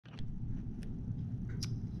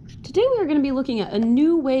Today we are going to be looking at a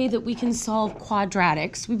new way that we can solve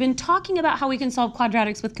quadratics. We've been talking about how we can solve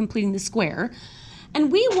quadratics with completing the square,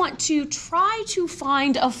 and we want to try to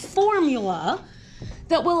find a formula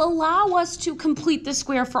that will allow us to complete the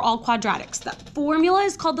square for all quadratics. That formula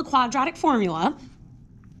is called the quadratic formula,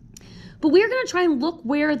 but we're going to try and look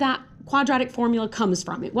where that quadratic formula comes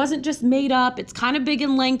from. It wasn't just made up, it's kind of big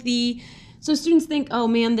and lengthy, so students think, oh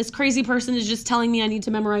man, this crazy person is just telling me I need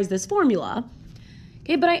to memorize this formula.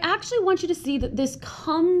 Okay, but I actually want you to see that this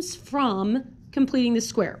comes from completing the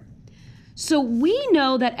square. So we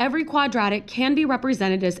know that every quadratic can be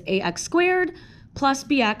represented as ax squared plus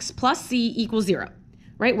bx plus c equals 0,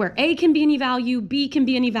 right? Where a can be any value, b can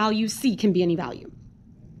be any value, c can be any value.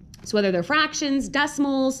 So whether they're fractions,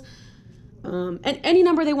 decimals, and any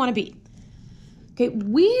number they want to be. Okay,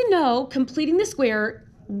 we know completing the square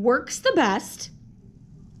works the best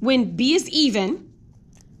when b is even.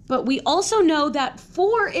 But we also know that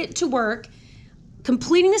for it to work,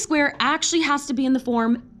 completing the square actually has to be in the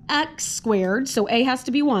form x squared, so a has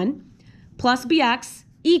to be 1, plus bx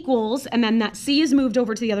equals, and then that c is moved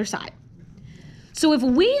over to the other side. So if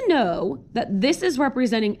we know that this is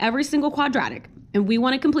representing every single quadratic, and we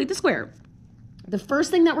want to complete the square, the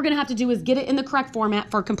first thing that we're going to have to do is get it in the correct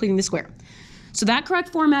format for completing the square. So that correct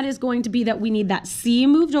format is going to be that we need that c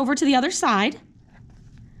moved over to the other side,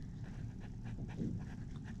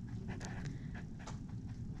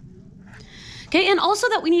 okay, and also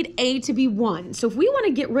that we need a to be 1. So if we want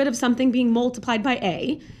to get rid of something being multiplied by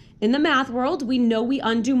a, in the math world, we know we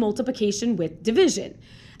undo multiplication with division.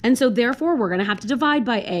 And so therefore, we're going to have to divide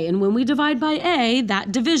by a. And when we divide by a,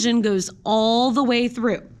 that division goes all the way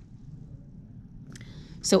through.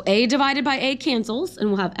 So a divided by a cancels, and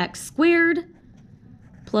we'll have x squared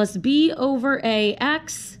plus b over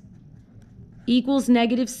ax equals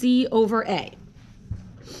negative c over a.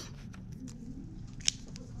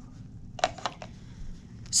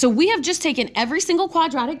 So we have just taken every single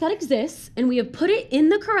quadratic that exists and we have put it in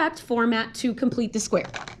the correct format to complete the square.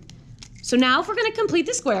 So now if we're going to complete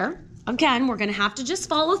the square, again, we're going to have to just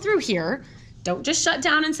follow through here. Don't just shut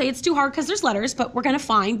down and say it's too hard because there's letters, but we're going to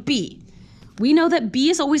find b. We know that b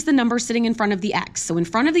is always the number sitting in front of the x. So in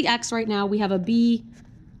front of the x right now, we have a b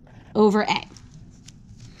over a.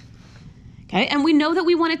 Okay, and we know that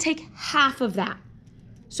we want to take half of that.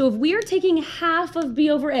 So if we are taking half of b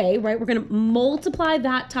over a, right, we're going to multiply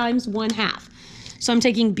that times 1/2. So I'm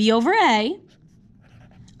taking b over a,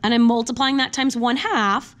 and I'm multiplying that times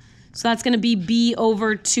 1/2. So that's going to be b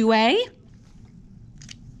over 2a.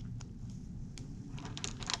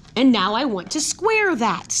 And now I want to square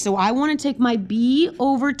that. So I want to take my b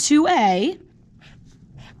over 2a,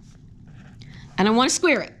 and I want to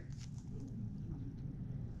square it.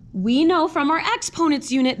 We know from our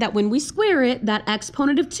exponents unit that when we square it, that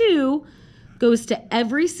exponent of 2 goes to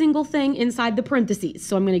every single thing inside the parentheses.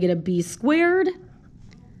 So I'm going to get a b squared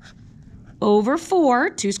over 4,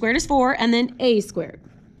 2 squared is 4, and then a squared.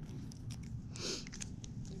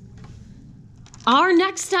 Our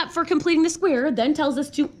next step for completing the square then tells us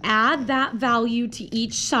to add that value to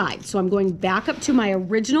each side. So I'm going back up to my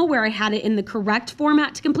original where I had it in the correct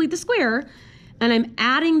format to complete the square, and I'm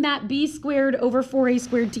adding that b squared over 4a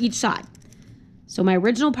squared to each side. So my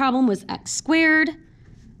original problem was x squared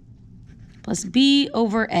plus b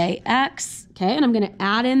over ax, okay, and I'm going to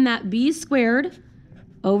add in that b squared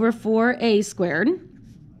over 4a squared.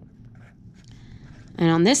 And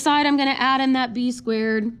on this side, I'm going to add in that b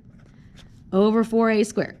squared over 4a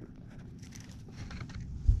squared.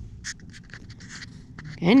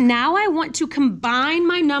 And now I want to combine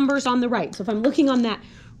my numbers on the right. So if I'm looking on that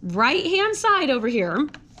right-hand side over here,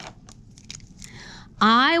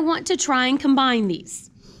 I want to try and combine these.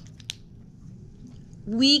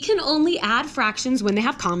 We can only add fractions when they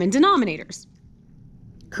have common denominators.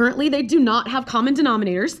 Currently, they do not have common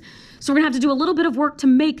denominators, so we're going to have to do a little bit of work to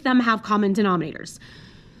make them have common denominators.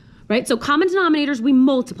 Right? So common denominators, we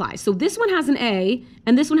multiply. So this one has an a,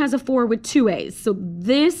 and this one has a 4 with 2 a's. So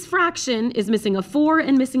this fraction is missing a 4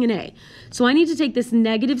 and missing an a. So I need to take this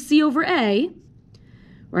negative c over a,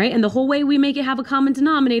 right? And the whole way we make it have a common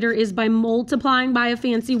denominator is by multiplying by a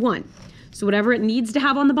fancy 1. So whatever it needs to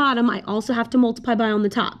have on the bottom, I also have to multiply by on the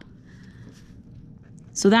top.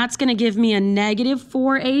 So that's going to give me a negative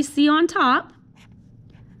 4ac on top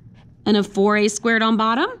and a 4a squared on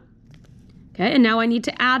bottom. Okay, and now I need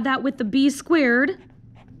to add that with the b squared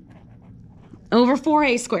over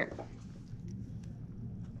 4a squared.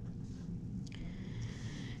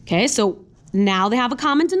 Okay, so now they have a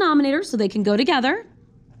common denominator, so they can go together.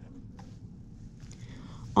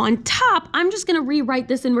 On top, I'm just going to rewrite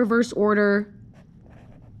this in reverse order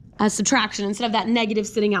as subtraction instead of that negative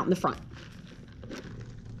sitting out in the front.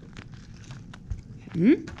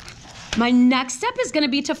 My next step is going to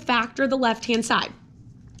be to factor the left-hand side.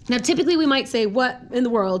 Now, typically we might say, what in the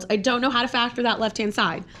world? I don't know how to factor that left-hand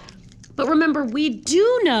side. But remember, we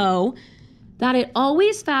do know that it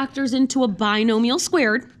always factors into a binomial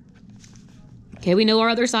squared. Okay, we know our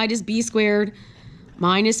other side is b squared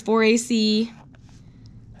minus 4ac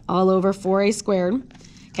all over 4a squared.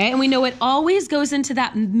 Okay, and we know it always goes into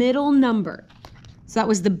that middle number. So that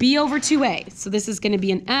was the b over 2a. So this is going to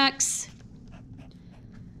be an x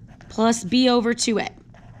plus b over 2a.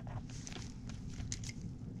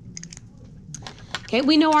 Okay,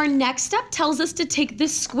 we know our next step tells us to take the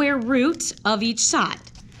square root of each side.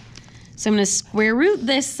 So I'm going to square root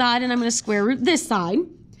this side and I'm going to square root this side.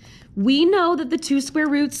 We know that the two square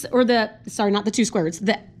roots, or the, sorry, not the two square roots,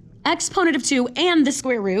 the exponent of 2 and the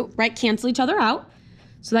square root, right, cancel each other out.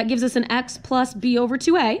 So that gives us an x plus b over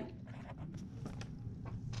 2a.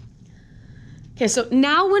 Okay, so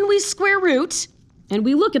now when we square root and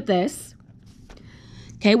we look at this,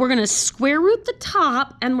 okay, we're going to square root the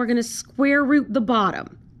top and we're going to square root the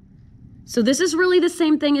bottom. So this is really the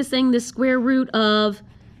same thing as saying the square root of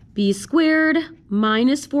b squared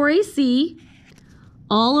minus 4ac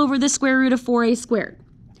all over the square root of 4a squared.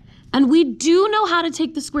 And we do know how to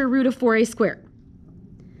take the square root of 4a squared.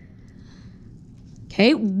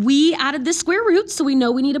 Okay, we added the square root, so we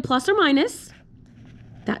know we need a plus or minus.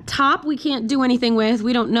 That top we can't do anything with.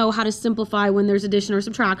 We don't know how to simplify when there's addition or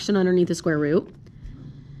subtraction underneath the square root.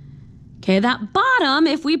 Okay, that bottom,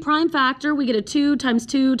 if we prime factor, we get a 2 times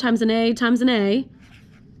an a times an a.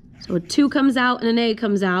 So a 2 comes out and an a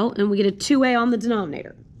comes out, and we get a 2a on the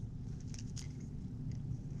denominator.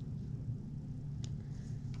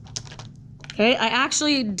 Okay, I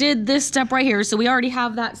actually did this step right here, so we already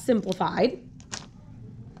have that simplified.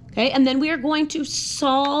 Okay, and then we are going to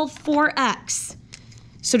solve for x.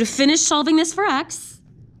 So to finish solving this for x,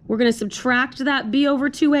 we're going to subtract that b over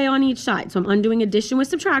 2a on each side. So I'm undoing addition with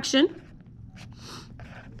subtraction.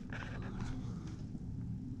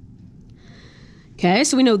 Okay,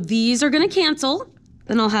 so we know these are going to cancel.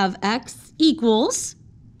 Then I'll have x equals.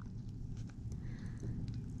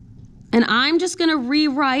 And I'm just going to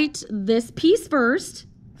rewrite this piece first.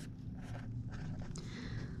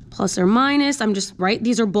 Plus or minus, I'm just, right,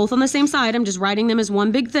 these are both on the same side. I'm just writing them as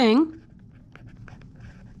one big thing.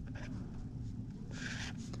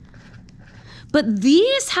 But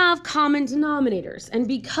these have common denominators. And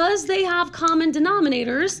because they have common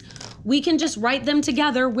denominators, we can just write them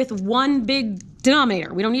together with one big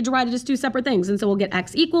denominator. We don't need to write it as two separate things. And so we'll get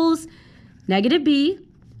x equals negative b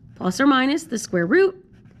plus or minus the square root.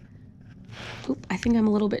 Oop, I think I'm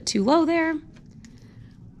a little bit too low there.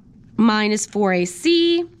 Minus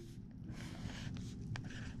 4ac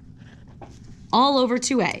all over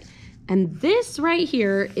 2a. And this right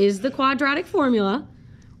here is the quadratic formula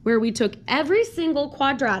where we took every single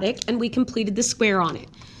quadratic and we completed the square on it.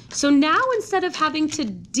 So now instead of having to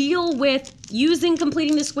deal with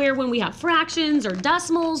completing the square when we have fractions or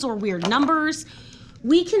decimals or weird numbers,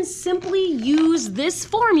 we can simply use this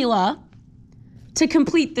formula to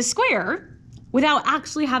complete the square without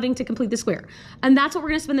actually having to complete the square. And that's what we're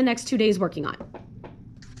going to spend the next 2 days working on.